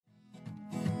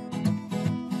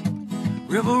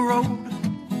River Road,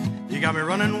 you got me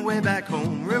running way back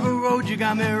home. River Road, you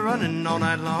got me running all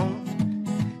night long.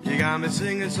 You got me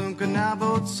singing some canal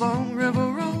boat song. River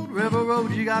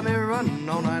Road, you got me running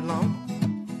all night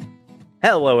long.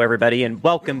 Hello, everybody, and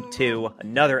welcome to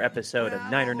another episode of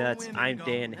Niner Nuts. I'm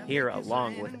Dan here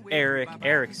along with Eric.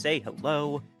 Eric, say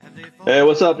hello. Hey,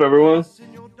 what's up, everyone?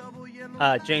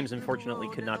 James, unfortunately,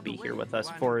 could not be here with us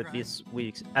for this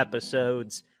week's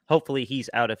episodes. Hopefully, he's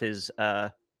out of his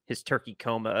turkey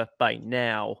coma by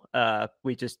now.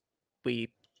 We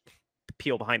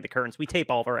peel behind the curtains. We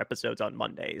tape all of our episodes on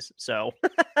Mondays, so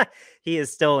he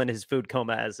is still in his food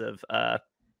coma as of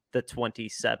the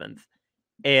 27th.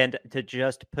 And to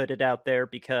just put it out there,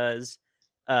 because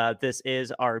this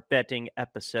is our betting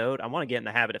episode, I want to get in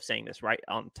the habit of saying this right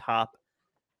on top.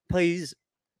 Please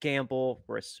gamble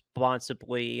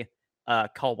responsibly.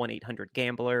 Call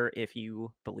 1-800-GAMBLER if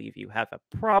you believe you have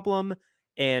a problem.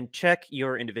 And check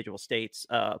your individual states'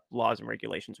 laws and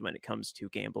regulations when it comes to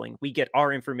gambling. We get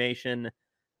our information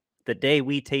the day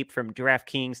we tape from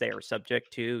DraftKings. They are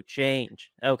subject to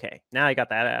change. Okay, now I got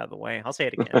that out of the way. I'll say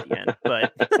it again at the end.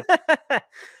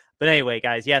 But anyway,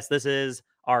 guys, yes, this is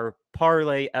our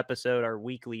parlay episode, our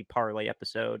weekly parlay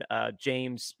episode.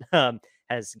 James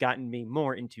has gotten me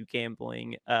more into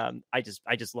gambling. I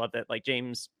just love that. Like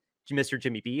Mr.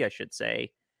 Jimmy B, I should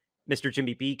say. Mr.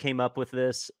 Jimmy B came up with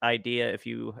this idea, if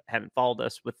you haven't followed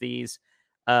us with these.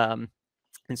 And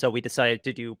so we decided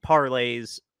to do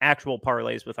parlays, actual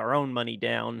parlays with our own money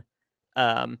down.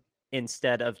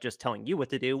 Instead of just telling you what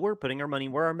to do, we're putting our money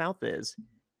where our mouth is.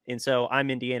 And so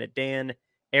I'm Indiana Dan.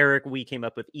 Eric, we came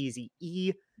up with Easy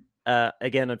E.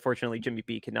 Again, unfortunately, Jimmy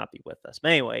B could not be with us.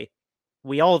 But anyway,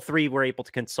 we all three were able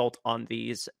to consult on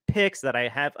these picks that I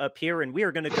have up here, and we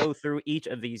are going to go through each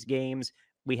of these games.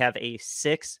 We have a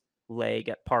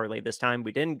 6-leg parlay this time.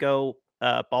 We didn't go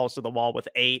balls to the wall with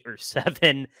 8 or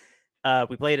 7.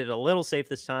 We played it a little safe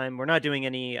this time. We're not doing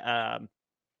any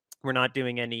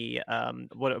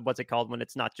what's it called when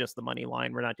it's not just the money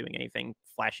line. We're not doing anything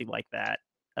flashy like that.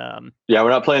 Yeah,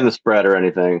 we're not playing the spread or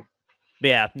anything.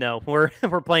 Yeah, no, we're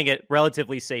playing it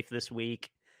relatively safe this week.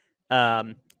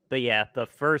 But yeah, the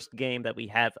first game that we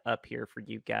have up here for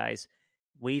you guys,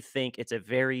 we think it's a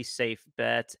very safe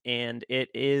bet, and it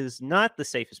is not the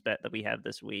safest bet that we have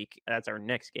this week. That's our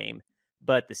next game.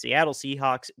 But the Seattle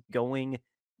Seahawks going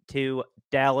to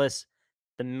Dallas.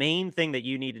 The main thing that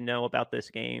you need to know about this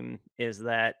game is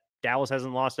that Dallas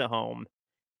hasn't lost at home,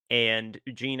 and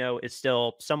Geno is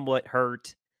still somewhat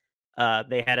hurt.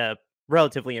 They had a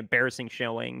relatively embarrassing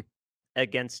showing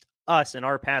against us in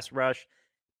our pass rush.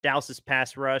 Dallas's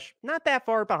pass rush, not that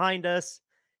far behind us.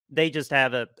 They just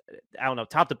have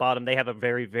top to bottom, they have a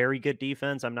very, very good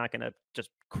defense. I'm not going to just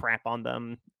crap on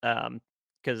them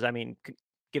because,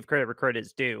 give credit where credit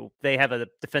is due. They have a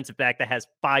defensive back that has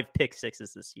 5 pick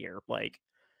sixes this year.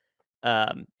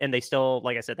 And they still,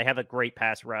 like I said, they have a great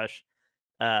pass rush.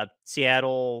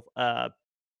 Seattle's going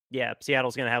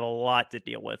to have a lot to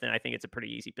deal with, and I think it's a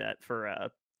pretty easy bet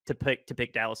to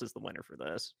pick Dallas as the winner for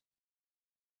this.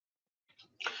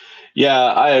 Yeah,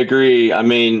 I agree. I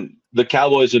mean, the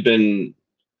Cowboys have been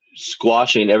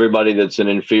squashing everybody that's an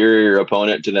inferior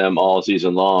opponent to them all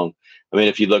season long. I mean,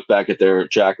 if you look back at their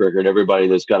track record, everybody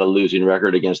that's got a losing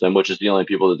record against them, which is the only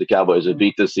people that the Cowboys have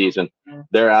beat this season,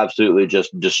 they're absolutely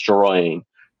just destroying.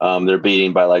 They're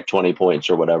beating by like 20 points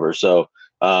or whatever. So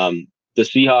the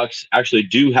Seahawks actually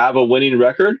do have a winning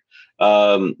record.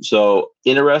 So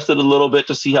interested a little bit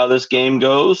to see how this game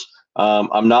goes.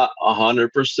 I'm not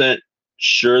 100%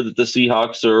 sure that the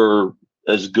Seahawks are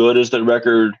as good as the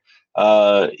record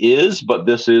is, but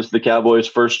this is the Cowboys'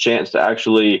 first chance to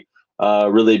actually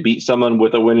really beat someone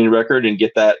with a winning record and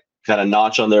get that kind of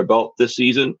notch on their belt this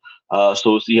season. So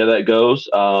we'll see how that goes.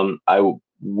 I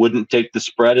wouldn't take the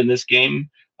spread in this game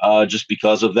just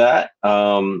because of that.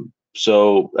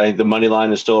 So I think the money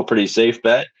line is still a pretty safe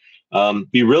bet.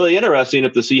 Be really interesting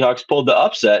if the Seahawks pulled the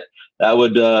upset. That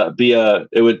would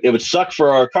it would suck for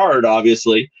our card,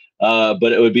 obviously,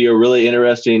 but it would be a really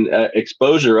interesting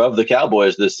exposure of the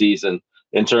Cowboys this season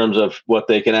in terms of what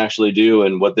they can actually do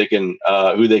and what they can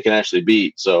who they can actually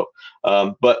beat. So,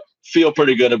 but feel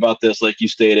pretty good about this, like you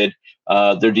stated.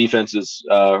 Their defense is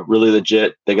really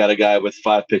legit. They got a guy with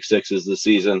 5 pick sixes this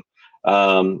season.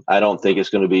 I don't think it's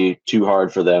going to be too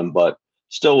hard for them, but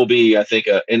still will be, I think,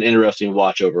 an interesting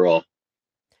watch overall.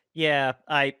 Yeah,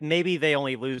 maybe they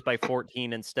only lose by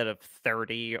 14 instead of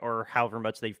 30 or however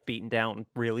much they've beaten down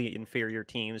really inferior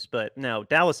teams. But no,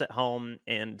 Dallas at home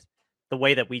and the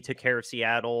way that we took care of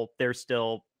Seattle, they're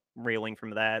still reeling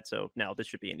from that. So no, this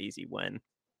should be an easy win.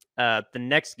 The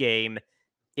next game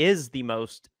is the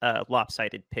most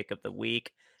lopsided pick of the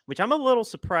week. which I'm a little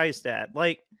surprised at.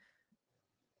 Like,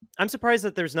 I'm surprised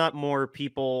that there's not more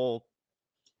people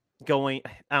going.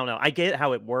 I don't know. I get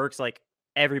how it works. Like,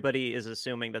 everybody is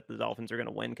assuming that the Dolphins are going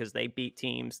to win because they beat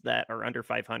teams that are under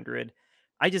 500.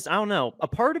 I don't know. A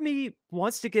part of me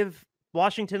wants to give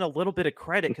Washington a little bit of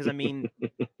credit because, I mean,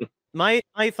 my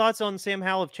thoughts on Sam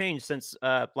Howell have changed since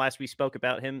last we spoke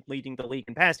about him leading the league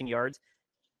in passing yards.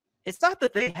 It's not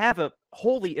that they have a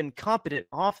wholly incompetent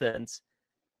offense.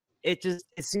 It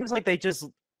seems like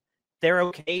they're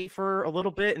okay for a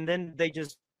little bit, and then they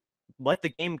just let the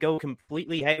game go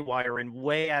completely haywire and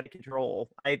way out of control.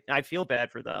 I feel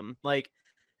bad for them. Like,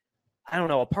 I don't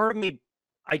know. A part of me,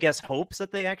 I guess, hopes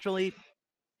that they actually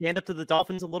stand up to the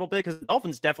Dolphins a little bit, because the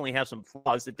Dolphins definitely have some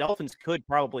flaws. The Dolphins could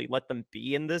probably let them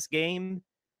be in this game,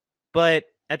 but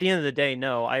at the end of the day,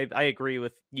 no, I agree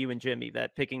with you and Jimmy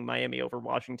that picking Miami over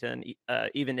Washington,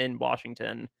 even in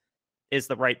Washington, is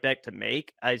the right bet to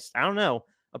make. I don't know.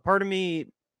 A part of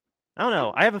me, I don't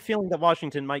know. I have a feeling that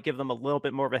Washington might give them a little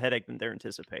bit more of a headache than they're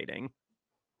anticipating.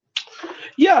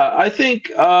 Yeah, I think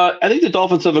the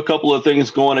Dolphins have a couple of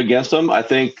things going against them. I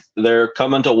think they're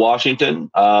coming to Washington.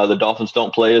 The Dolphins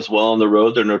don't play as well on the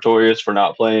road. They're notorious for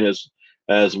not playing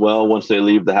as well once they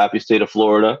leave the happy state of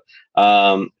Florida.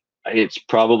 It's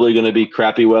probably going to be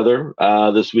crappy weather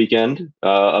this weekend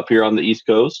up here on the East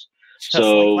Coast. Just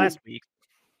like last week.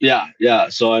 Yeah.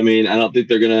 So, I mean, I don't think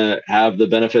they're going to have the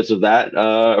benefits of that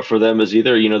for them as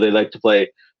either. You know, they like to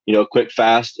play, quick,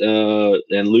 fast,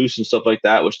 and loose and stuff like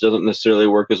that, which doesn't necessarily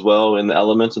work as well in the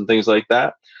elements and things like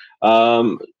that.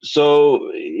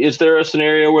 So is there a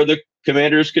scenario where the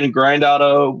Commanders can grind out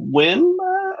a win?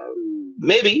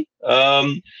 Maybe.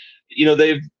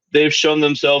 They've shown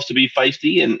themselves to be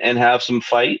feisty and have some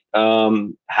fight.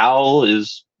 Howell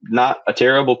is not a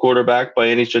terrible quarterback by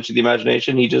any stretch of the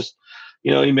imagination. He just,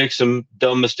 he makes some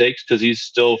dumb mistakes because he's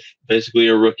still basically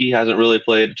a rookie, hasn't really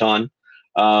played a ton.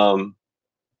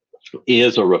 He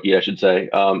is a rookie, I should say,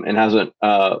 and hasn't,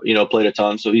 played a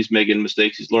ton. So he's making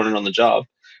mistakes. He's learning on the job.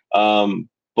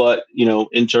 But,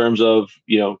 in terms of,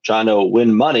 trying to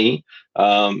win money,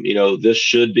 this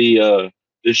should be a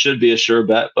sure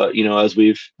bet. But, as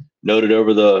we've noted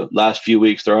over the last few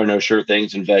weeks, there are no sure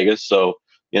things in Vegas. So,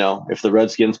 if the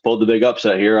Redskins pulled the big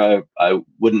upset here, I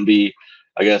wouldn't be,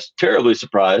 I guess, terribly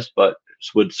surprised, but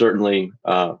would certainly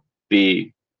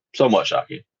be somewhat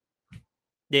shocking.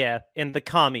 Yeah, and the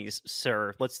commies,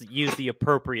 sir. Let's use the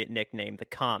appropriate nickname, the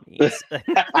commies.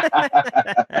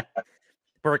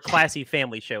 We're a classy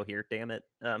family show here, damn it.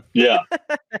 Yeah.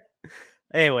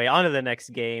 Anyway, on to the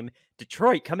next game.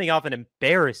 Detroit coming off an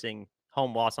embarrassing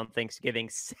home loss on Thanksgiving.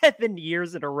 7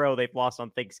 years in a row they've lost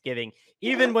on Thanksgiving,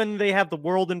 even when they have the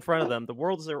world in front of them. The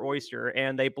world is their oyster,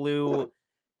 and they blew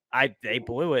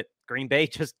it. Green Bay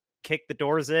just kicked the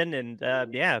doors in, and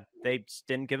they just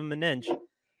didn't give them an inch.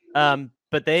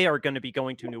 But they are going to be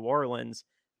going to New Orleans.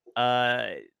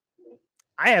 I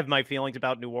have my feelings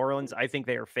about New Orleans. I think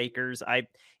they are fakers.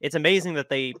 It's amazing that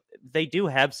they do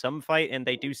have some fight and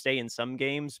they do stay in some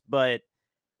games, but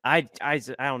I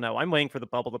don't know. I'm waiting for the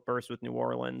bubble to burst with New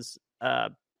Orleans.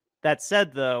 That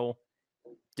said, though,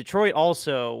 Detroit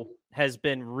also has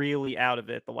been really out of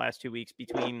it the last 2 weeks.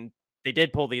 They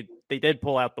did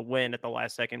pull out the win at the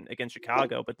last second against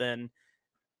Chicago, but then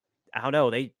I don't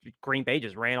know. Green Bay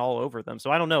just ran all over them.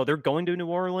 So I don't know. They're going to New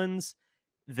Orleans.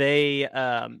 New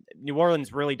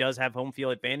Orleans really does have home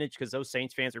field advantage because those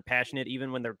Saints fans are passionate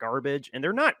even when they're garbage, and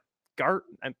they're not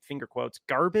finger quotes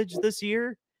garbage this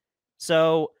year.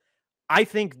 So I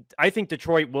think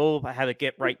Detroit will have a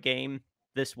get right game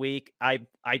this week. I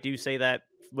do say that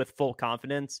with full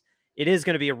confidence. It is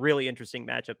going to be a really interesting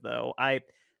matchup, though. I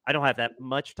don't have that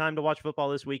much time to watch football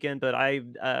this weekend, but I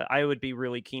would be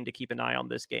really keen to keep an eye on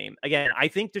this game. Again, I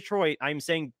think Detroit, I'm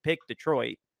saying pick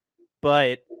Detroit,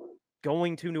 but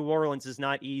going to New Orleans is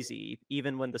not easy,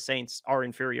 even when the Saints are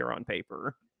inferior on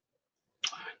paper.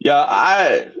 Yeah,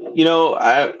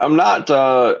 I'm not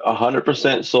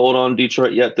 100% sold on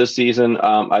Detroit yet this season.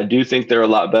 I do think they're a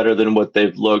lot better than what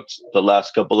they've looked the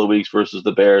last couple of weeks versus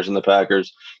the Bears and the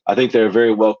Packers. I think they're a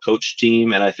very well coached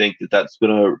team, and I think that's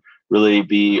going to really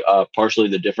be partially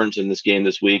the difference in this game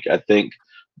this week. I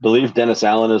believe Dennis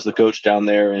Allen is the coach down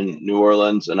there in New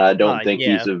Orleans, and I don't think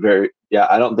he's a very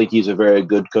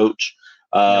good coach.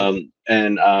 And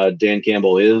Dan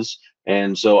Campbell is.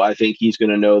 And so I think he's going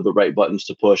to know the right buttons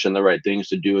to push and the right things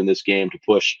to do in this game to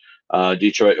push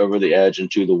Detroit over the edge and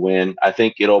to the win. I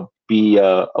think it'll be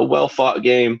a well-fought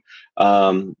game.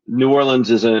 New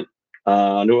Orleans isn't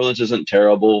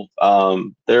terrible.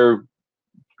 They're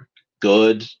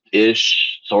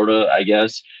good-ish, sort of, I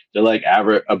guess. They're like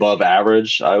above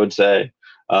average, I would say.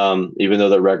 even though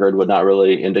the record would not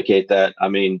really indicate that. I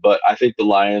mean, but I think the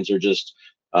Lions are just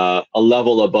a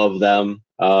level above them,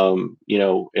 and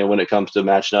when it comes to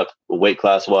matching up weight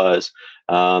class wise.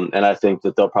 And I think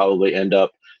that they'll probably end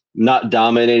up not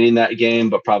dominating that game,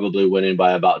 but probably winning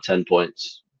by about 10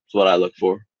 points. That's what I look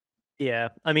for. Yeah.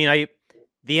 I mean,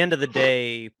 the end of the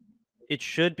day, it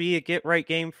should be a get right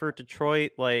game for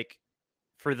Detroit. Like,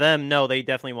 for them, no, they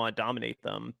definitely want to dominate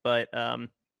them. But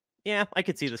yeah, I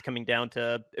could see this coming down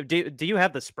to. Do you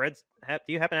have the spreads? Do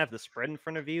you happen to have the spread in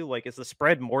front of you? Like, is the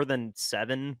spread more than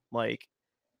 7? Like,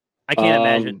 I can't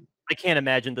imagine. I can't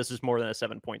imagine this is more than a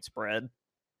 7-point spread.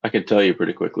 I can tell you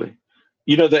pretty quickly.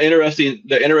 The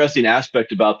interesting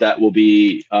aspect about that will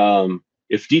be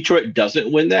if Detroit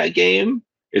doesn't win that game,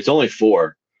 it's only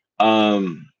 4.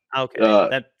 Okay,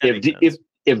 that makes sense.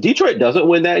 If Detroit doesn't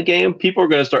win that game, people are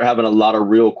going to start having a lot of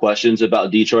real questions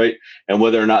about Detroit and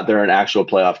whether or not they're an actual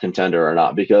playoff contender or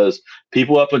not, because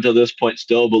people up until this point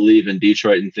still believe in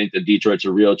Detroit and think that Detroit's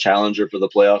a real challenger for the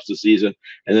playoffs this season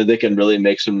and that they can really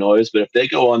make some noise. But if they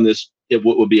go on this, it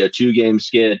would be a 2-game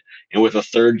skid, and with a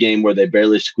third game where they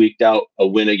barely squeaked out a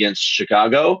win against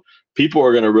Chicago, people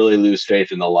are going to really lose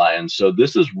faith in the Lions. So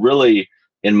this is really,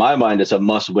 in my mind, it's a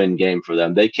must-win game for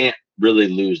them. They can't really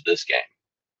lose this game.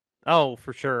 Oh,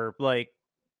 for sure. Like,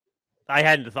 I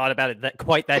hadn't thought about it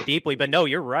quite that deeply, but no,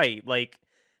 you're right. Like,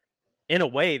 in a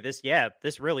way, this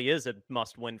really is a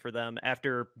must-win for them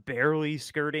after barely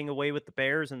skirting away with the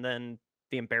Bears and then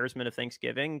the embarrassment of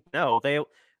Thanksgiving. No,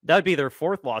 that'd be their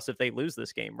 4th loss if they lose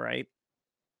this game, right?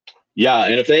 Yeah,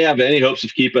 and if they have any hopes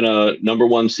of keeping a number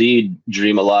 1 seed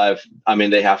dream alive, I mean,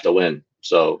 they have to win.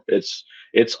 So it's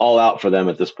all out for them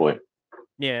at this point.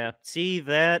 Yeah, see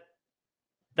that.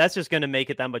 That's just going to make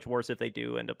it that much worse if they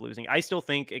do end up losing. I still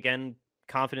think, again,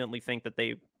 confidently think that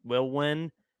they will win.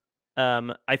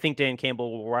 I think Dan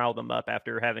Campbell will rile them up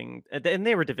after having, and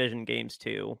they were division games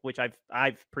too, which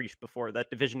I've preached before, that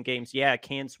division games,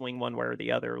 can swing one way or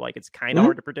the other. Like, it's kind of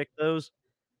hard to predict those.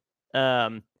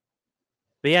 But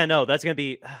yeah, no, that's going to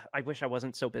be, I wish I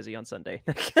wasn't so busy on Sunday.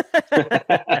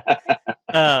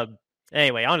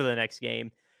 Anyway, on to the next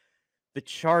game. The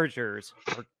Chargers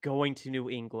are going to New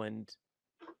England.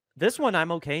 This one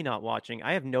I'm okay not watching.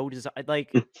 I have no desire. Like,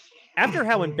 after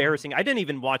how embarrassing, I didn't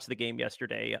even watch the game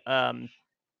yesterday.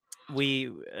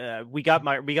 We got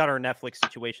our Netflix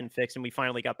situation fixed, and we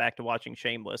finally got back to watching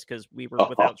Shameless because we were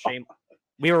without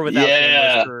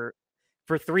Shameless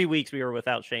for 3 weeks. We were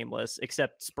without Shameless,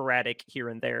 except sporadic here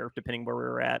and there, depending where we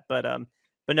were at. But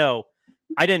no,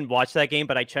 I didn't watch that game.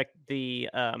 But I checked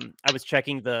I was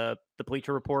checking the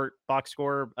Bleacher Report box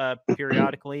score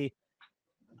periodically.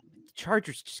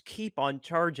 Chargers just keep on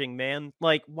charging, man.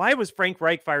 Like, why was Frank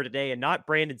Reich fired today and not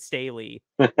Brandon Staley?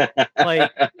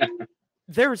 Like,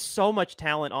 there's so much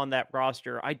talent on that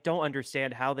roster. I don't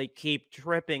understand how they keep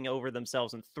tripping over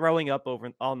themselves and throwing up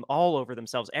all over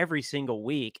themselves every single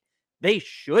week. They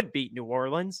should beat New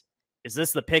Orleans. Is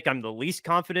this the pick I'm the least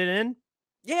confident in?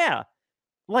 Yeah.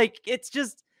 Like, it's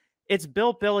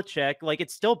Bill Belichick. Like,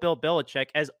 it's still Bill Belichick,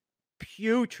 as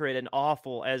putrid and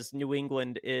awful as New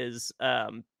England is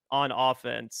on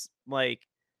offense. Like,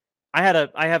 I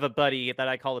have a buddy that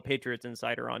I call the Patriots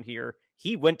Insider on here.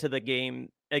 He went to the game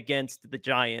against the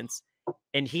Giants,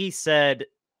 and he said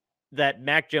that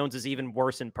Mac Jones is even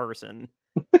worse in person.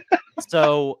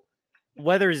 So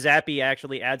whether Zappy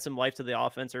actually adds some life to the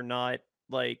offense or not,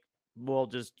 like, we'll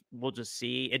just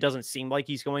see. It doesn't seem like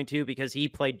he's going to, because he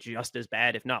played just as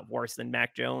bad, if not worse, than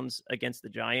Mac Jones against the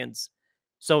Giants.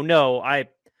 So no, I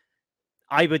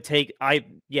will take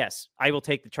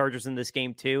the Chargers in this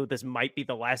game too. This might be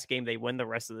the last game they win the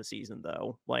rest of the season,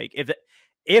 though. Like,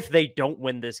 if they don't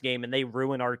win this game and they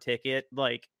ruin our ticket,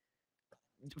 like,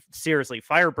 seriously,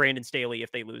 fire Brandon Staley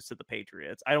if they lose to the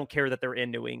Patriots. I don't care that they're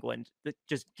in New England.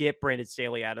 Just get Brandon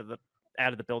Staley out of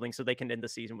the building so they can end the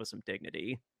season with some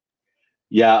dignity.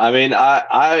 Yeah, I mean,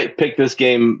 I picked this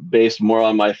game based more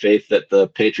on my faith that the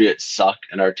Patriots suck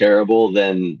and are terrible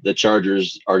than the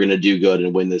Chargers are going to do good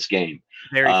and win this game.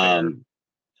 Very fair.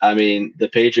 I mean, the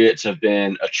Patriots have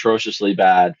been atrociously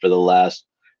bad for the last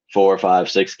 4, 5,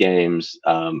 6 games.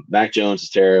 Mac Jones is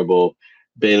terrible.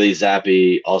 Bailey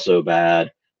Zappi also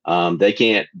bad. They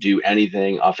can't do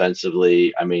anything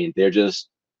offensively. I mean,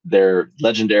 they're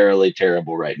legendarily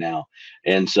terrible right now.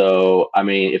 And so, I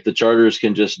mean, if the Chargers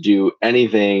can just do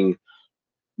anything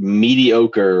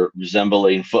mediocre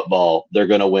resembling football, they're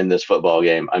going to win this football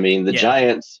game. I mean, the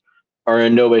Giants are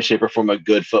in no way, shape, or form a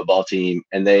good football team,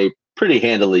 and they pretty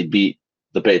handily beat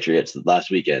the Patriots last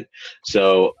weekend.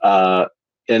 So,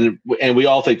 and we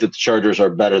all think that the Chargers are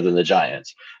better than the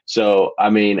Giants. So, I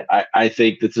mean, I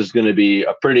think this is going to be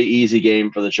a pretty easy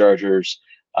game for the Chargers.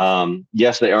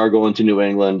 Yes, they are going to New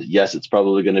England. Yes, it's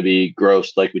probably going to be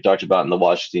gross, like we talked about in the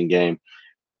Washington game.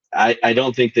 I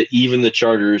don't think that even the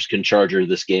Chargers can charger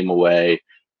this game away.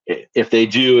 If they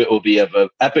do, it will be of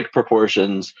epic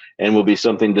proportions and will be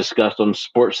something discussed on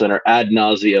SportsCenter ad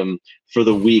nauseum for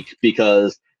the week,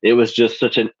 because it was just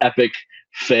such an epic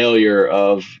failure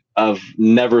of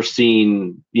never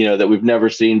seen, that we've never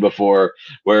seen before,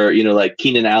 where, like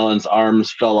Keenan Allen's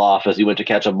arms fell off as he went to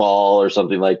catch a ball or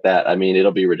something like that. I mean,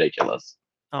 it'll be ridiculous.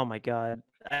 Oh my God.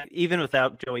 Even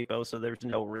without Joey Bosa, there's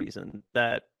no reason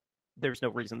that they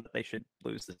should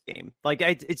lose this game. Like,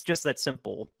 it's just that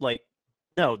simple. Like,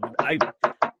 no,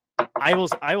 I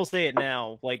will say it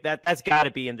now. Like, that's got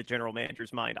to be in the general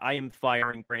manager's mind. I am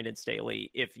firing Brandon Staley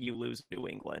if you lose New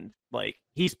England. Like,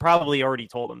 he's probably already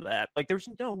told him that. Like, there's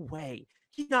no way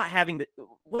he's not having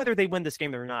whether they win this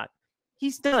game or not.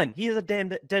 He's done. He is a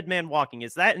damn dead man walking.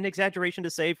 Is that an exaggeration to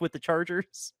say with the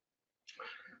Chargers?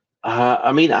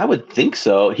 I mean, I would think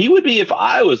so. He would be if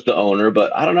I was the owner,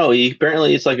 but I don't know.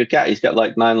 Apparently it's like a cat. He's got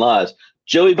like 9 lives.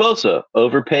 Joey Bosa,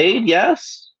 overpaid?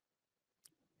 Yes.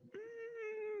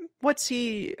 What's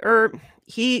he?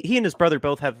 He and his brother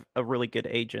both have a really good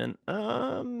agent.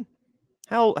 How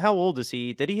old is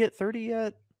he? Did he hit 30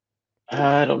 yet?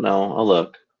 I don't know. I'll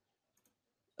look.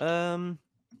 Because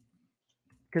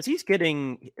is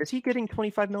he getting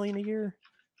 25 million a year?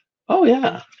 Oh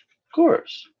yeah, of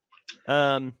course.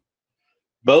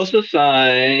 Bosa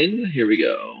signed. Here we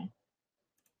go.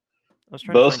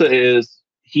 Bosa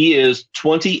is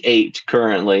 28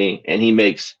 currently, and he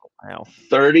makes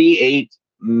 38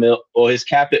 mil. Well, his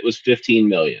cap hit was 15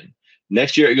 million.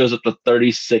 Next year it goes up to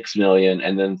 36 million,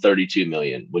 and then 32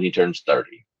 million when he turns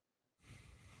 30.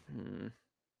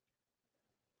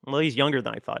 Well, he's younger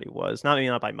than I thought he was.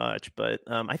 Not by much, but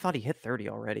I thought he hit 30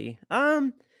 already.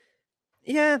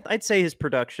 Yeah, I'd say his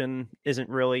production isn't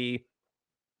really.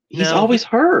 He's always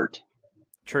hurt.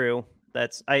 True.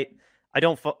 I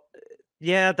don't.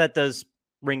 Yeah, that does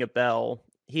ring a bell.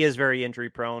 He is very injury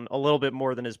prone, a little bit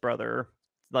more than his brother.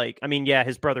 Like, I mean, yeah,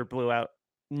 his brother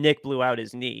Nick blew out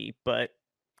his knee, but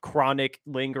chronic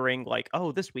lingering, like,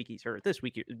 oh, this week he's hurt. This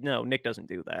week, no, Nick doesn't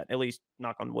do that. At least,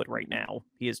 knock on wood, right now.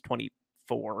 He is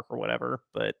 24 or whatever.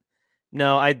 But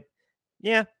no,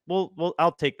 well,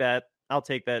 I'll take that. I'll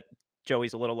take that.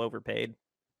 Joey's a little overpaid.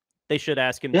 They should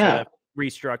ask him to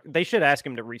restructure. They should ask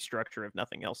him to restructure, if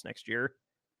nothing else, next year.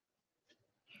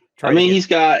 He's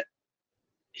got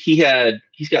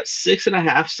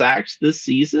 6.5 sacks this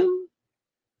season.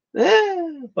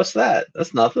 What's that?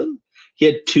 That's nothing. He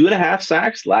had 2.5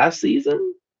 sacks last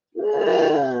season.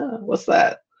 What's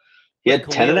that? He had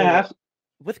 10.5.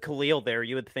 With Khalil there,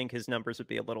 you would think his numbers would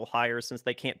be a little higher since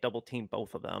they can't double team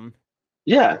both of them.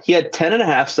 Yeah, he had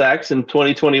 10.5 sacks in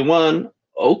 2021.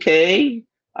 Okay,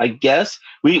 I guess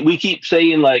we keep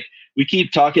saying, like, we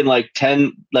keep talking like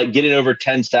 10, like getting over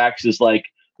 10 sacks is like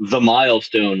the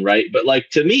milestone, right? But like,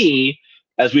 to me,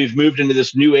 as we've moved into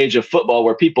this new age of football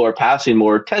where people are passing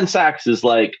more, 10 sacks is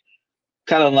like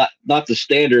kind of not the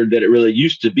standard that it really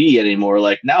used to be anymore.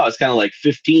 Like, now it's kind of like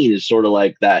 15 is sort of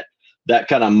like that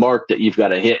kind of mark that you've got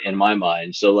to hit in my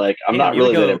mind. So like, I'm not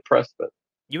really that impressed, but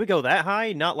you would go that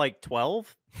high, not like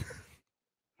 12.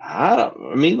 I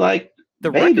mean, like,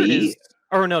 the maybe. Record is,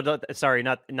 or no, sorry,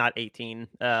 not 18.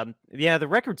 Yeah, the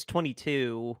record's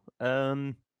 22.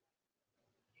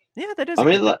 Yeah, that is a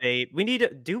good debate.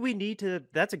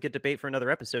 That's a good debate for another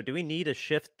episode. Do we need to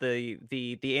shift the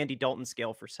Andy Dalton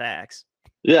scale for sacks?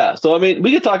 Yeah, so I mean,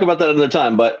 we could talk about that another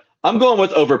time, but I'm going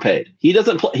with overpaid. He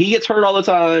doesn't play, he gets hurt all the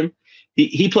time.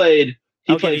 He played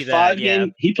 5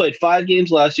 games. He played 5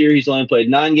 games last year. He's only played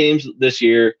 9 games this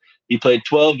year. He played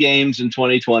 12 games in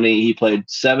 2020. He played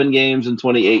 7 games in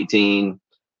 2018.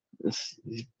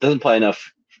 He doesn't play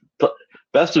enough.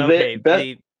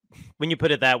 When you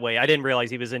put it that way, I didn't realize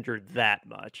he was injured that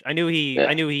much. I knew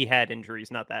he had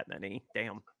injuries, not that many.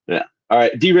 Damn. Yeah. All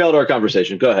right. Derailed our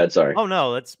conversation. Go ahead. Sorry. Oh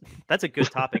no, that's a good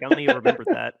topic. I don't even remember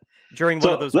that during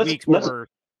one of those weeks where we're.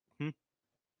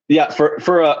 Yeah,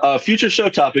 for a future show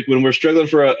topic, when we're struggling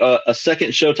for a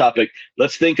second show topic,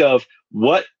 let's think of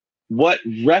what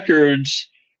records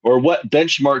or what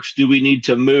benchmarks do we need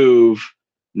to move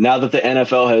now that the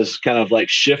NFL has kind of like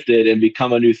shifted and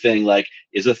become a new thing. Like,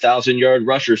 is a 1,000-yard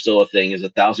rusher still a thing? Is a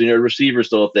 1,000-yard receiver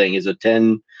still a thing? Is a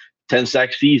 10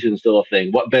 sack season still a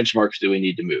thing? What benchmarks do we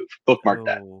need to move? Bookmark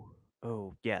that.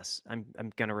 Oh yes, I'm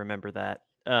gonna remember that.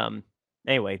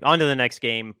 Anyway, on to the next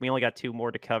game. We only got 2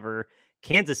 more to cover.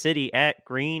 Kansas City at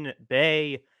Green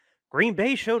Bay. Green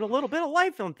Bay showed a little bit of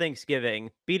life on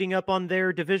Thanksgiving, beating up on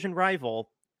their division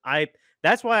rival.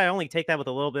 That's why I only take that with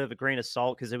a little bit of a grain of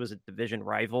salt, because it was a division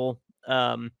rival.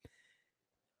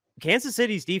 Kansas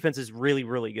City's defense is really,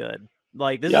 really good.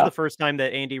 Like, this is Yeah. the first time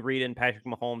that Andy Reid and Patrick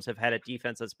Mahomes have had a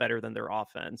defense that's better than their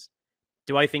offense.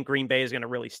 Do I think Green Bay is going to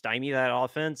really stymie that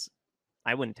offense?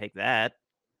 I wouldn't take that.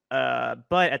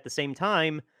 But at the same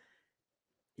time,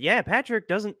 yeah, Patrick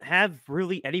doesn't have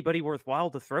really anybody worthwhile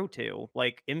to throw to.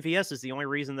 Like, MVS is the only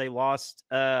reason they lost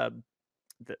to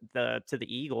the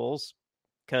Eagles,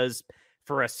 because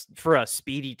for a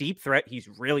speedy deep threat, he's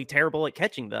really terrible at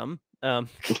catching them. That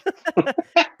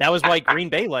was why Green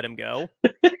Bay let him go.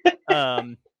 But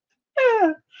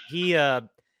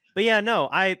yeah, no,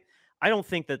 I don't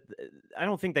think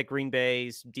that Green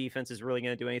Bay's defense is really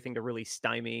going to do anything to really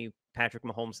stymie Patrick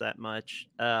Mahomes that much.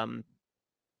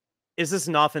 Is this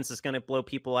an offense that's going to blow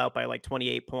people out by like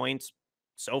 28 points?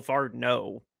 So far,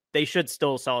 no. They should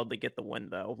still solidly get the win,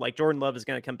 though. Like, Jordan Love is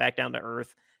going to come back down to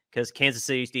earth because Kansas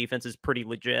City's defense is pretty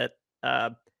legit.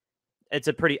 It's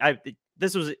a pretty.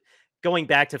 This was going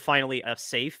back to finally a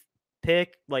safe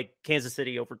pick. Like, Kansas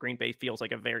City over Green Bay feels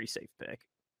like a very safe pick.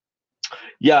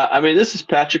 Yeah, I mean, this is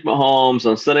Patrick Mahomes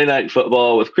on Sunday Night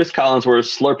Football with Chris Collinsworth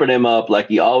slurping him up like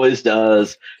he always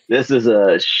does. This is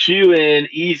a shoe-in,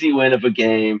 easy win of a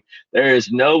game. There is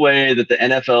no way that the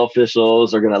NFL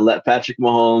officials are going to let Patrick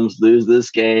Mahomes lose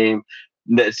this game.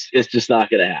 It's just not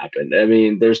going to happen. I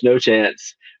mean, there's no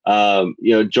chance.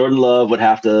 Jordan Love would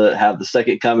have to have the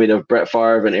second coming of Brett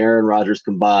Favre and Aaron Rodgers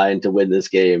combined to win this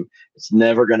game. It's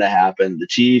never going to happen. The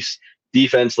Chiefs'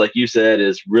 defense, like you said,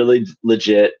 is really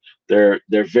legit. They're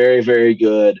very, very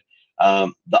good.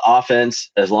 The offense,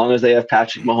 as long as they have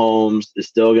Patrick Mahomes, is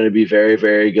still going to be very,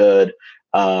 very good.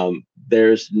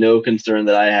 There's no concern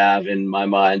that I have in my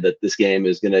mind that this game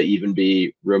is going to even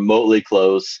be remotely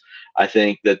close. I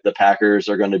think that the Packers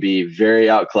are going to be very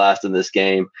outclassed in this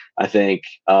game. I think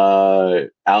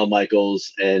Mike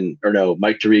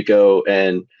Tirico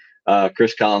and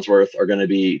Chris Collinsworth are going to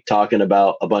be talking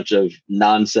about a bunch of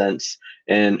nonsense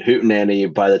and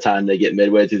hootenanny by the time they get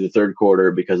midway through the third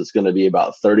quarter, because it's going to be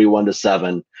about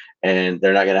 31-7, and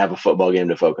they're not going to have a football game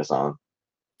to focus on.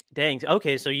 Dang.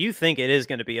 Okay, so you think it is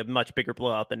going to be a much bigger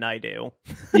blowout than I do?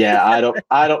 Yeah, I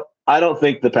don't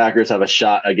think the Packers have a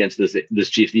shot against this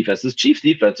Chiefs defense. This Chiefs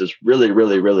defense is really,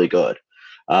 really, really good.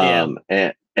 And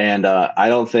I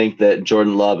don't think that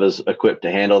Jordan Love is equipped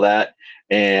to handle that.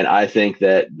 And I think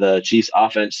that the Chiefs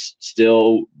offense,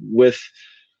 still with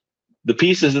the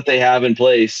pieces that they have in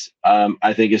place,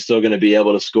 I think is still going to be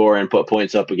able to score and put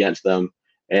points up against them.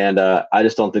 And I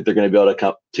just don't think they're going to be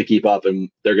able to keep up, and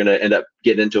they're going to end up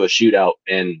getting into a shootout,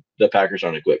 and the Packers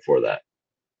aren't equipped for that.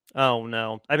 Oh,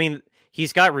 no. I mean,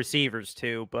 he's got receivers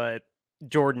too, but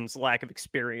Jordan's lack of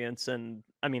experience, and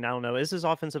I mean, I don't know. Is his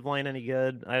offensive line any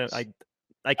good? I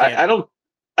can't.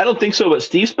 I don't think so, but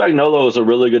Steve Spagnuolo is a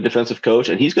really good defensive coach,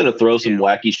 and he's going to throw some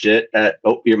wacky shit at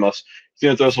earmuffs. He's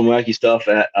going to throw some wacky stuff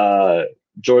at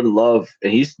Jordan Love,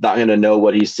 and he's not going to know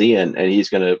what he's seeing, and he's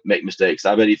going to make mistakes.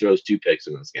 I bet he throws 2 picks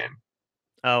in this game.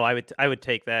 Oh, I would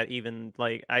take that. Even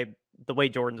like the way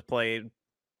Jordan's played,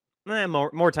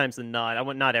 more times than not. I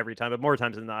would not every time, but more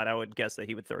times than not, I would guess that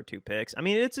he would throw 2 picks. I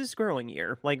mean, it's his growing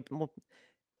year. Like,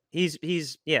 he's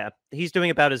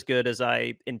doing about as good as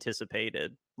I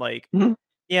anticipated. Like. Mm-hmm.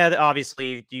 Yeah,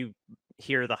 obviously you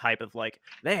hear the hype of like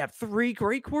they have 3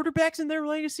 great quarterbacks in their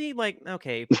legacy. Like,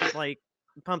 okay, like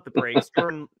pump the brakes.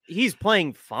 Jordan, he's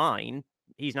playing fine.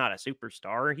 He's not a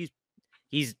superstar.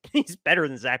 He's better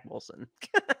than Zach Wilson.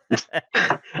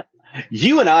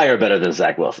 You and I are better than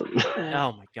Zach Wilson.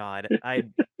 Oh my god!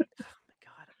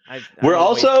 We're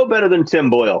also better than Tim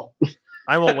Boyle.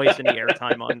 I won't waste any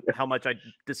airtime on how much I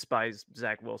despise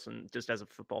Zach Wilson just as a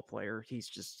football player. He's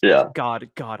just god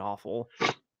awful.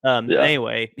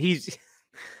 Anyway, he's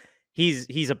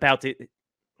about to.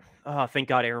 Oh, thank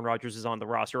God Aaron Rodgers is on the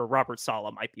roster, or Robert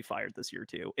Saleh might be fired this year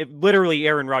too. Literally,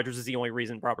 Aaron Rodgers is the only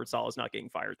reason Robert Saleh is not getting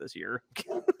fired this year.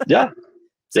 Yeah.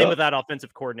 Same with that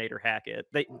offensive coordinator Hackett.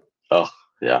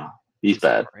 He's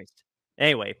bad. Christ.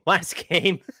 Anyway, last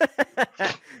game.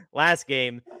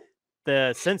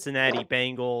 The Cincinnati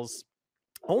Bengals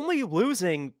only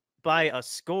losing by a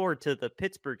score to the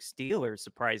Pittsburgh Steelers,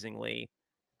 surprisingly.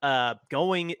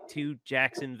 Going to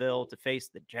Jacksonville to face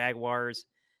the Jaguars.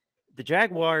 The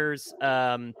Jaguars,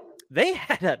 they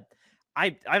had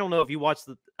I don't know if you watched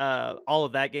all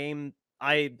of that game.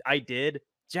 I did.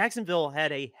 Jacksonville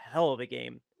had a hell of a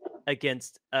game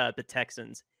against the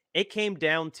Texans. It came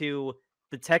down to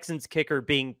the Texans kicker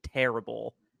being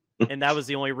terrible. And that was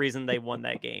the only reason they won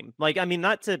that game. Like, I mean,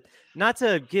 not to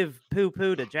give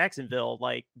poo-poo to Jacksonville.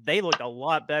 Like, they looked a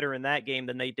lot better in that game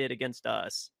than they did against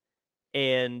us.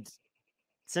 And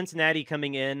Cincinnati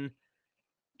coming in,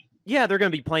 yeah, they're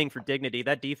going to be playing for dignity.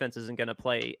 That defense isn't going to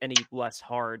play any less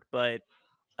hard. But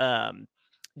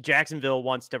Jacksonville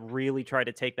wants to really try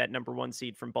to take that number 1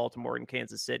 seed from Baltimore and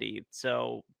Kansas City.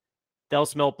 So they'll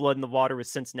smell blood in the water with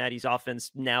Cincinnati's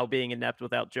offense now being inept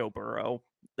without Joe Burrow.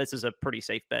 This is a pretty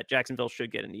safe bet. Jacksonville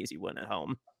should get an easy win at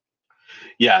home.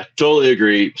 Yeah, totally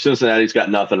agree. Cincinnati's got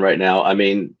nothing right now. I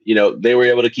mean, they were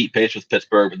able to keep pace with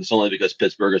Pittsburgh, but it's only because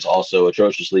Pittsburgh is also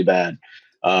atrociously bad.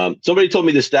 Somebody told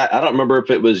me the stat. I don't remember if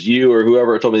it was you or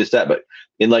whoever told me the stat, but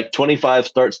in like 25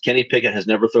 starts, Kenny Pickett has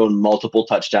never thrown multiple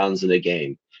touchdowns in a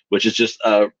game, which is just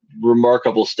a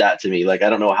remarkable stat to me. Like, I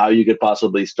don't know how you could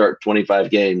possibly start 25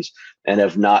 games and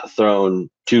have not thrown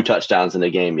 2 touchdowns in a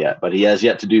game yet, but he has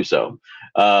yet to do so.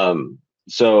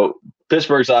 So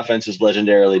Pittsburgh's offense is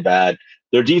legendarily bad.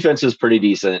 Their defense is pretty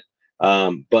decent.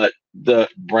 But the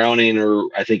Browning, or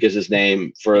I think is his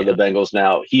name for the Bengals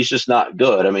now, he's just not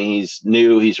good. I mean, he's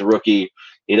new. He's a rookie.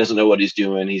 He doesn't know what he's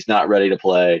doing. He's not ready to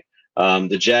play.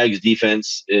 The Jags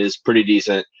defense is pretty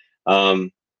decent.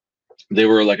 They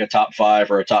were like a top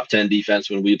 5 or a top 10 defense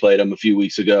when we played them a few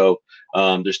weeks ago.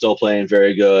 They're still playing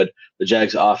very good. The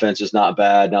Jags offense is not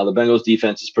bad. Now the Bengals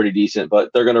defense is pretty decent, but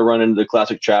they're going to run into the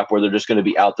classic trap where they're just going to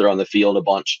be out there on the field a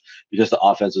bunch because the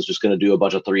offense is just going to do a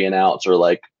bunch of 3 and outs or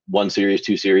like 1 series,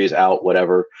 2 series out,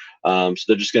 whatever. So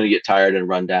they're just going to get tired and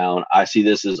run down. I see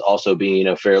this as also being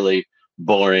a fairly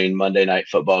boring Monday night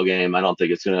football game. I don't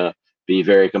think it's going to be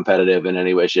very competitive in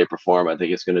any way, shape, or form. I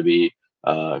think it's going to be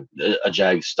a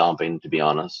Jags stomping, to be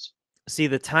honest. See,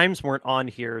 the times weren't on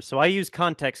here, so I used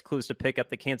context clues to pick up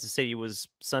the Kansas City was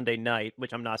Sunday night,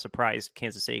 which I'm not surprised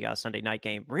Kansas City got a Sunday night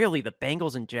game. Really, the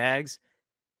Bengals and Jags?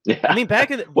 Yeah. I mean,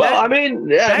 back in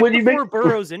when before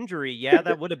Burrow's injury,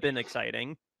 that would have been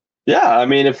exciting. Yeah, I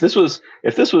mean, if this was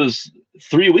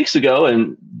 3 weeks ago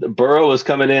and Burrow was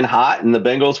coming in hot and the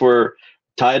Bengals were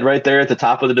tied right there at the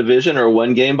top of the division or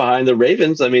 1 game behind the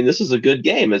Ravens, I mean, this is a good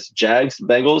game. It's Jags,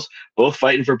 Bengals, both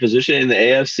fighting for position in the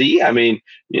AFC. I mean,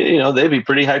 they'd be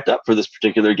pretty hyped up for this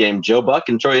particular game. Joe Buck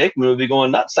and Troy Aikman would be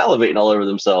going nuts, salivating all over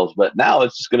themselves. But now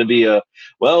it's just going to be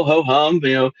ho-hum.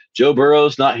 Joe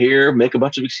Burrow's not here. Make a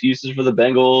bunch of excuses for the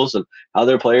Bengals and how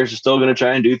their players are still going to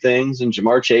try and do things. And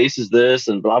Jamar Chase is this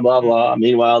and blah, blah, blah.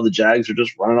 Meanwhile, the Jags are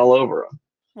just running all over them.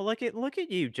 Well, look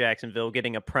at you, Jacksonville,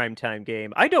 getting a primetime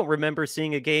game. I don't remember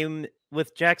seeing a game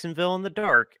with Jacksonville in the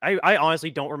dark. I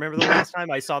honestly don't remember the last time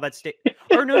I saw that state.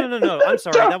 Or no. I'm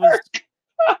sorry. That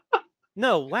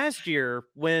was last year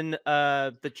when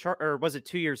or was it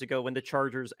 2 years ago when the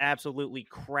Chargers absolutely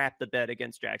crapped the bed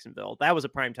against Jacksonville? That was a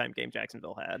primetime game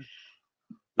Jacksonville had.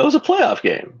 That was a playoff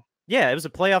game. Yeah, it was a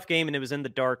playoff game and it was in the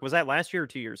dark. Was that last year or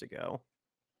 2 years ago?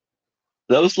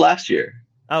 That was last year.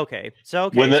 Okay,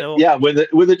 when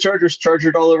the Chargers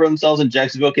charged all over themselves and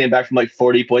Jacksonville came back from like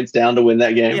 40 points down to win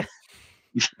that game.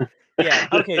 Yeah.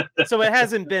 Okay. So it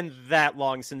hasn't been that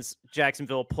long since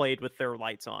Jacksonville played with their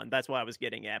lights on. That's what I was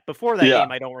getting at. Before that game,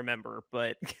 I don't remember,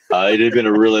 but it had been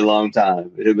a really long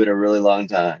time.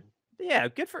 Yeah,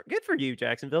 good for you,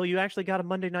 Jacksonville. You actually got a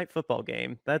Monday night football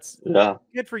game. That's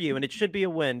good for you, and it should be a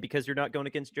win because you're not going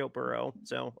against Joe Burrow.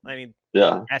 So I mean,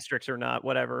 asterisks or not,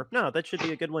 whatever. No, that should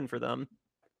be a good win for them.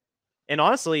 And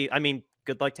honestly, I mean,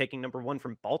 good luck taking number 1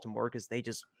 from Baltimore because they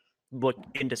just look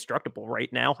indestructible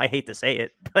right now. I hate to say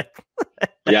it, but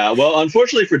yeah. Well,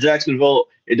 unfortunately for Jacksonville,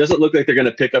 it doesn't look like they're going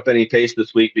to pick up any pace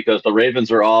this week because the Ravens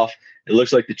are off. It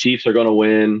looks like the Chiefs are going to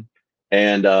win,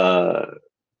 and the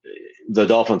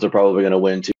Dolphins are probably going to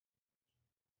win 2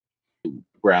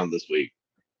 ground this week.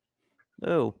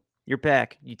 Oh, you're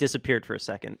back. You disappeared for a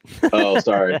second. Oh,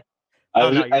 sorry.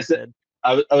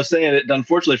 I was saying that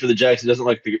unfortunately for the Jags, it doesn't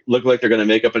look like they're going to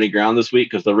make up any ground this week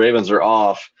because the Ravens are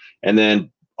off, and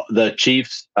then the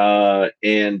Chiefs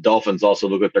and Dolphins also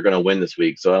look like they're going to win this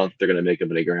week. So I don't think they're going to make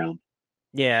up any ground.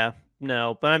 Yeah,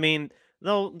 no, but I mean,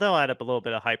 they'll add up a little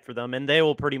bit of hype for them, and they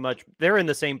will they're in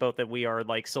the same boat that we are,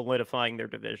 like solidifying their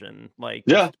division,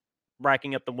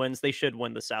 racking up the wins. They should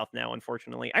win the South now.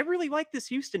 Unfortunately, I really like this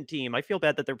Houston team. I feel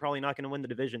bad that they're probably not going to win the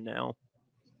division now.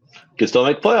 Can still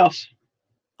make playoffs.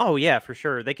 Oh yeah, for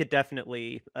sure. They could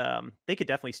definitely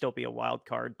still be a wild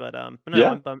card, but I'm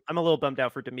a little bummed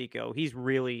out for D'Amico. He's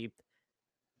really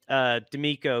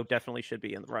D'Amico definitely should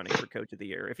be in the running for Coach of the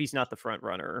Year. If he's not the front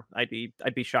runner, I'd be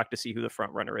shocked to see who the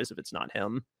front runner is if it's not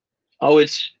him. Oh,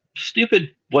 it's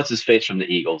stupid. What's his face from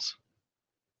the Eagles?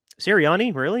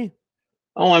 Sirianni, really?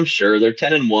 Oh, I'm sure they're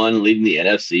 10-1, leading the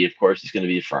NFC. Of course, he's going to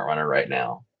be a front runner right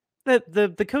now.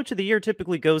 The Coach of the Year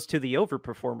typically goes to the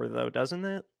overperformer, though, doesn't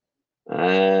it?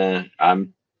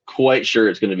 I'm quite sure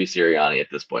it's going to be Sirianni at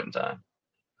this point in time.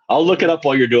 I'll look it up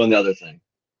while you're doing the other thing.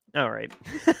 All right.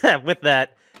 With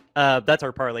that, that's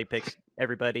our parlay picks,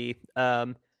 everybody.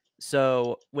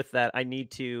 So with that, I need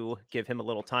to give him a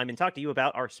little time and talk to you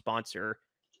about our sponsor.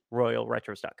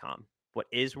 RoyalRetros.com. What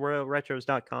is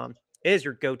RoyalRetros.com? It is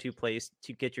your go-to place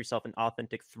to get yourself an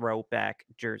authentic throwback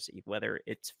jersey, whether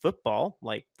it's football,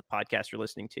 like the podcast you're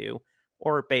listening to,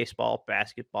 or baseball,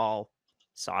 basketball,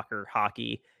 soccer,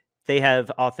 hockey. They have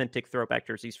authentic throwback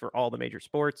jerseys for all the major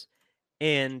sports.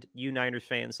 And you Niners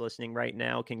fans listening right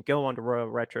now can go onto Royal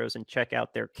Retros and check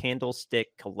out their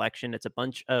Candlestick collection. It's a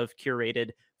bunch of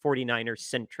curated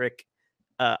 49er-centric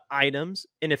items.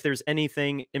 And if there's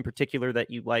anything in particular that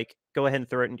you like, go ahead and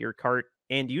throw it into your cart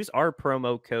and use our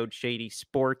promo code Shady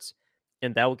Sports,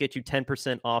 and that will get you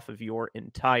 10% off of your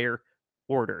entire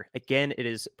order. Again, it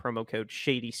is promo code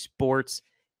Shady Sports,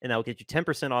 and that will get you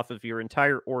 10% off of your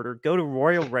entire order. Go to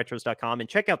RoyalRetros.com and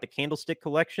check out the Candlestick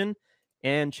collection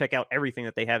and check out everything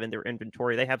that they have in their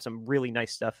inventory. They have some really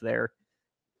nice stuff there.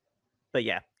 But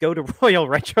yeah, go to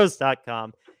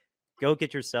RoyalRetros.com. Go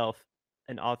get yourself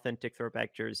an authentic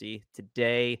throwback jersey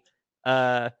today.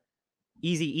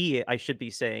 Easy E, I should be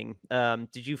saying.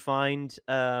 Did you find?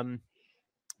 I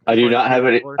do not have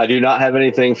any. I do not have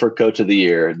anything for Coach of the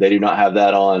Year. They do not have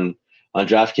that on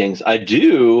DraftKings. I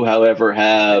do, however,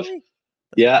 have.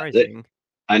 Really?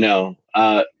 I know.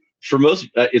 For most,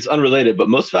 it's unrelated, but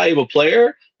most valuable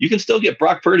player, you can still get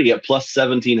Brock Purdy at plus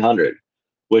 1,700,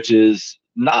 which is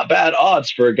not bad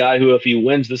odds for a guy who, if he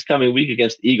wins this coming week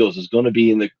against the Eagles, is going to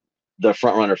be in the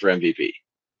front runner for MVP.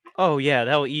 Oh yeah,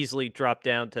 that will easily drop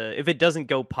down to, if it doesn't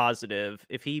go positive,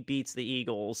 if he beats the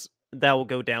Eagles, that will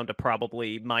go down to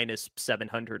probably minus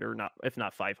 700 or not, if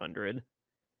not 500.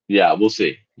 Yeah, we'll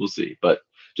see. But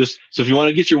just so if you want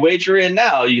to get your wager in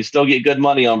now, you can still get good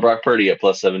money on Brock Purdy at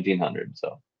plus 1,700.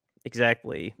 So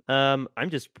exactly.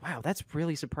 Wow, that's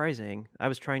really surprising. I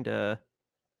was trying to.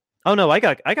 Oh no, I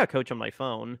got Coach on my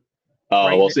phone. Oh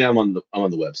right, well, see, I'm on the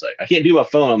website. I can't do my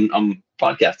phone. I'm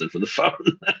podcasting from the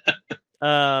phone.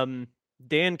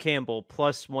 Dan Campbell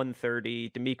plus 130,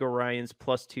 D'Amico Ryans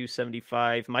plus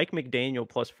 275, Mike McDaniel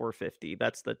plus 450.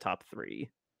 That's the top three.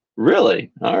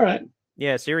 Really? All right.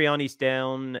 Yeah, Sirianni's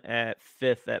down at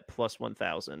 5th at plus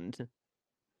 1,000.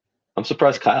 I'm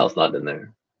surprised Kyle's not in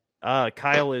there.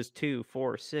 Kyle is 2,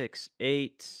 4, 6,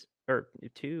 8, or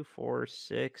 2, 4,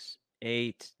 6,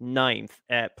 8, 9th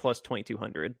at plus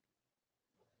 2,200.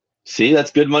 See, that's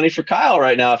good money for Kyle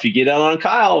right now. If you get out on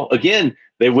Kyle, again,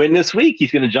 they win this week, he's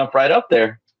going to jump right up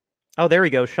there. Oh, there we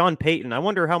go. Sean Payton. I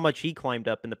wonder how much he climbed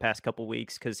up in the past couple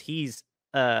weeks because he's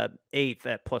 8th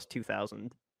at plus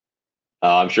 2,000.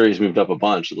 I'm sure he's moved up a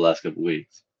bunch the last couple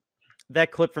weeks.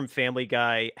 That clip from Family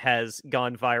Guy has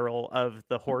gone viral of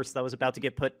the horse that was about to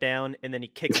get put down, and then he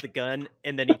kicks the gun,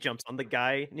 and then he jumps on the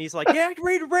guy, and he's like, "Yeah,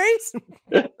 ready to race."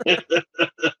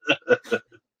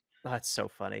 That's so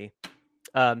funny.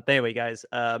 But anyway, guys,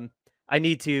 I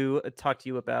need to talk to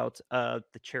you about the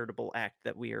charitable act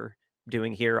that we are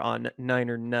doing here on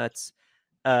Niner Nuts.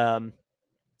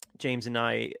 James and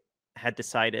I had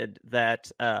decided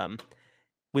that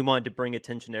we wanted to bring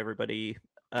attention to everybody.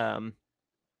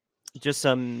 Just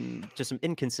some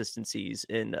inconsistencies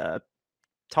in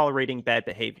tolerating bad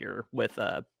behavior with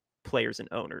players and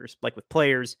owners. Like with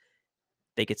players,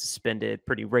 they get suspended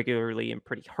pretty regularly and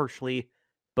pretty harshly.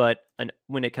 But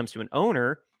when it comes to an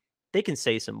owner, they can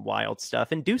say some wild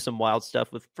stuff and do some wild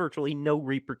stuff with virtually no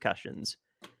repercussions.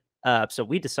 So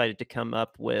we decided to come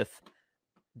up with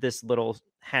this little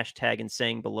hashtag and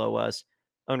saying below us,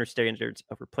 owner standards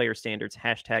over player standards,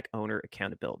 hashtag owner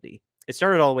accountability. It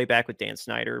started all the way back with Dan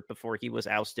Snyder before he was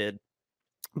ousted.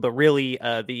 But really,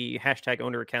 the hashtag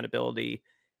owner accountability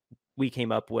we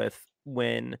came up with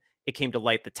when it came to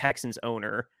light the Texans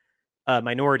owner,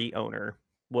 minority owner,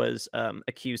 was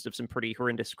accused of some pretty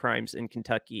horrendous crimes in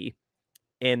Kentucky.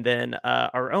 And then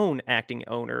our own acting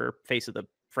owner, face of the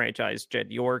franchise,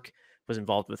 Jed York, was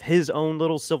involved with his own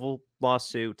little civil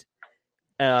lawsuit.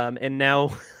 And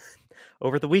now,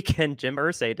 over the weekend, Jim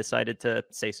Irsay decided to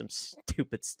say some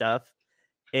stupid stuff.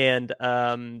 And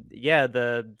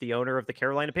the owner of the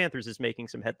Carolina Panthers is making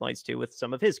some headlines too with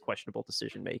some of his questionable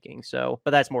decision making. So,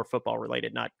 but that's more football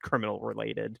related, not criminal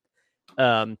related.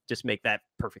 Just make that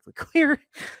perfectly clear.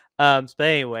 But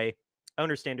anyway,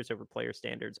 owner standards over player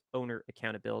standards, owner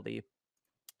accountability.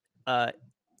 The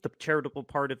charitable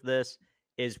part of this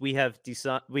is we have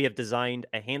designed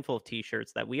a handful of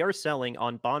t-shirts that we are selling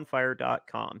on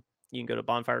bonfire.com. You can go to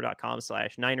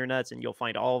bonfire.com/NinerNuts and you'll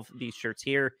find all of these shirts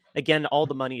here. Again, all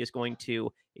the money is going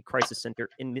to a crisis center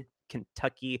in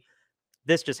Kentucky.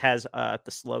 This just has the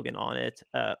slogan on it,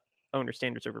 owner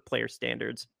standards over player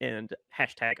standards, and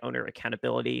hashtag owner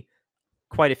accountability.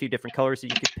 Quite a few different colors that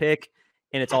you could pick.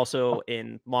 And it's also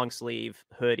in long sleeve,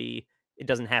 hoodie. It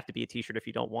doesn't have to be a t-shirt if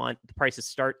you don't want. The prices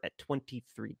start at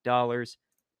 $23.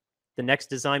 The next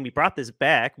design, we brought this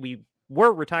back. We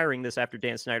were retiring this after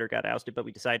Dan Snyder got ousted, but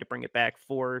we decided to bring it back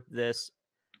for this.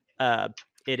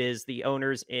 It is the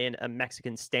owners in a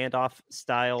Mexican standoff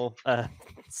style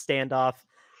standoff.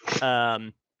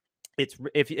 It's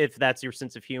if that's your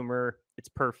sense of humor, it's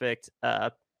perfect.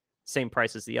 Same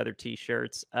price as the other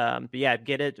t-shirts. But yeah,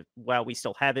 get it while we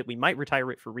still have it. We might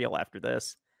retire it for real after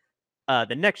this.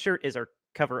 The next shirt is our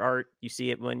cover art. You see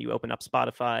it when you open up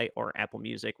Spotify or Apple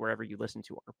Music, wherever you listen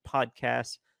to our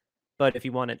podcasts. But if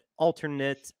you want an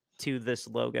alternate to this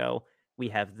logo, we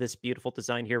have this beautiful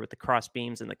design here with the cross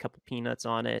beams and the couple peanuts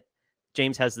on it.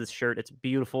 James has this shirt. It's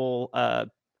beautiful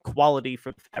quality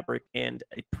for the fabric, and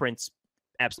it prints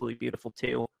absolutely beautiful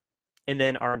too. And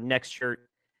then our next shirt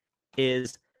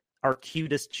is our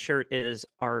cutest shirt is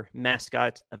our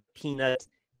mascot of Peanut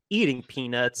eating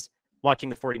peanuts, watching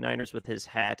the 49ers with his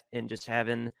hat, and just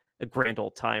having a grand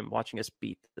old time watching us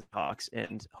beat the Hawks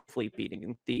and hopefully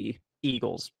beating the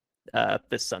Eagles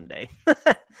this Sunday.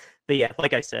 But yeah,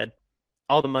 like I said,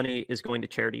 all the money is going to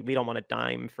charity. We don't want a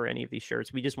dime for any of these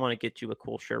shirts. We just want to get you a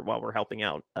cool shirt while we're helping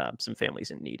out some families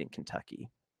in need in Kentucky.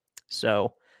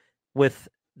 So with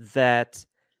that,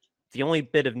 the only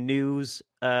bit of news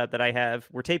that I have,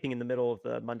 we're taping in the middle of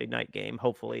the Monday night game.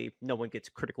 Hopefully no one gets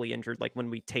critically injured like when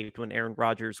we taped when Aaron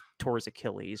Rodgers tore his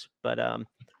Achilles. But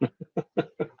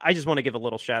I just want to give a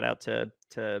little shout out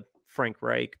to Frank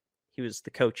Reich. He was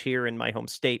the coach here in my home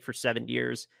state for 7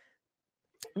 years.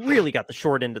 Really got the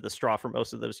short end of the straw for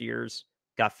most of those years.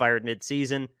 Got fired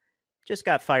mid-season. Just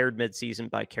got fired mid-season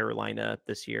by Carolina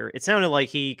this year. It sounded like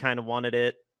he kind of wanted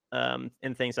it.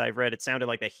 In things I've read, it sounded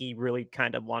like that he really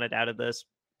kind of wanted out of this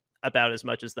about as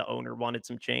much as the owner wanted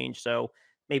some change. So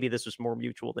maybe this was more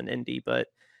mutual than Indy, but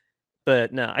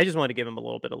no, I just wanted to give him a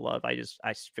little bit of love. I just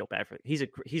feel bad for him.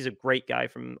 He's a great guy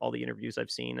from all the interviews I've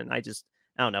seen, and I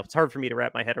don't know. It's hard for me to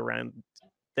wrap my head around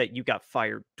that you got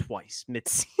fired twice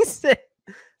mid-season.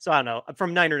 So I don't know.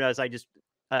 From Niner Nuz,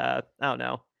 I don't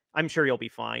know. I'm sure you'll be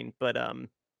fine, but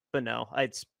no,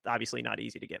 it's obviously not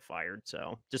easy to get fired.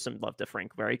 So just some love to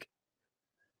Frank Reich.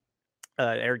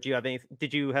 Eric,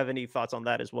 did you have any thoughts on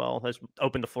that as well? Let's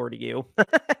open the floor to you.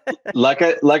 Like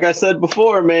I said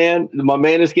before, man, my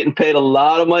man is getting paid a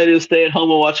lot of money to stay at home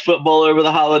and watch football over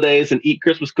the holidays and eat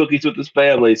Christmas cookies with his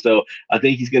family. So I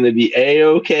think he's going to be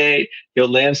A-okay. He'll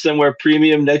land somewhere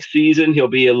premium next season. He'll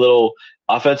be a little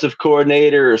offensive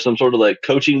coordinator or some sort of like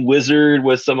coaching wizard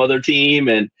with some other team,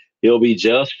 and he'll be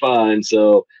just fine.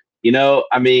 So,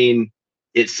 I mean,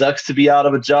 it sucks to be out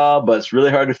of a job, but it's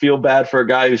really hard to feel bad for a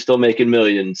guy who's still making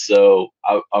millions. So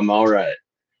I'm all right.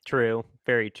 True.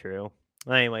 Very true.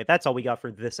 Anyway, that's all we got for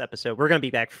this episode. We're going to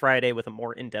be back Friday with a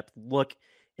more in-depth look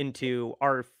into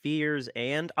our fears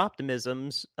and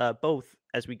optimisms, both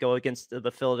as we go against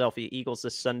the Philadelphia Eagles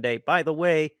this Sunday. By the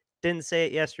way, didn't say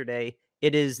it yesterday.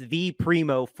 It is the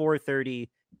primo 4:30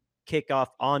 kickoff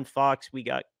on Fox. We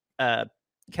got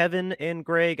Kevin and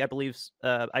Greg, I believe.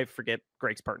 I forget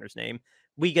Greg's partner's name.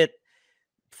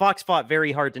 Fox fought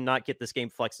very hard to not get this game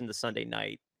flexed into Sunday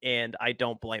night, and I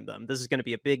don't blame them. This is going to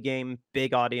be a big game,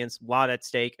 big audience, a lot at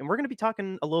stake, and we're going to be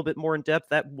talking a little bit more in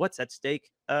depth at what's at stake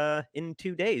in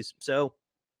 2 days. So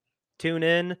tune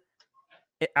in.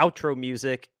 Outro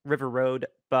music, River Road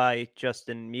by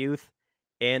Justin Muth,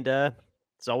 and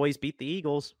as always, beat the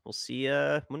Eagles. We'll see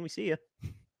you when we see you.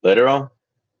 Later on.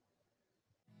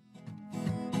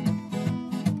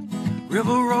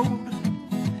 River Road,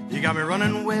 you got me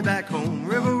running way back home.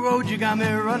 River Road, you got me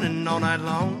running all night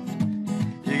long.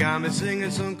 You got me singing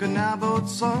some canal boat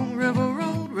song. River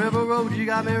Road, you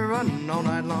got me running all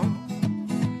night long.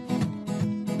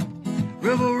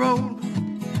 River Road,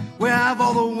 where have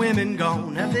all the women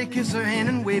gone? Have they kissed her hand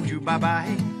and waved you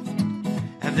bye-bye?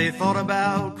 Have they thought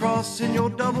about crossing your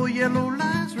double yellow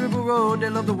lines? River Road, they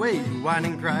love the way you whine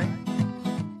and cry.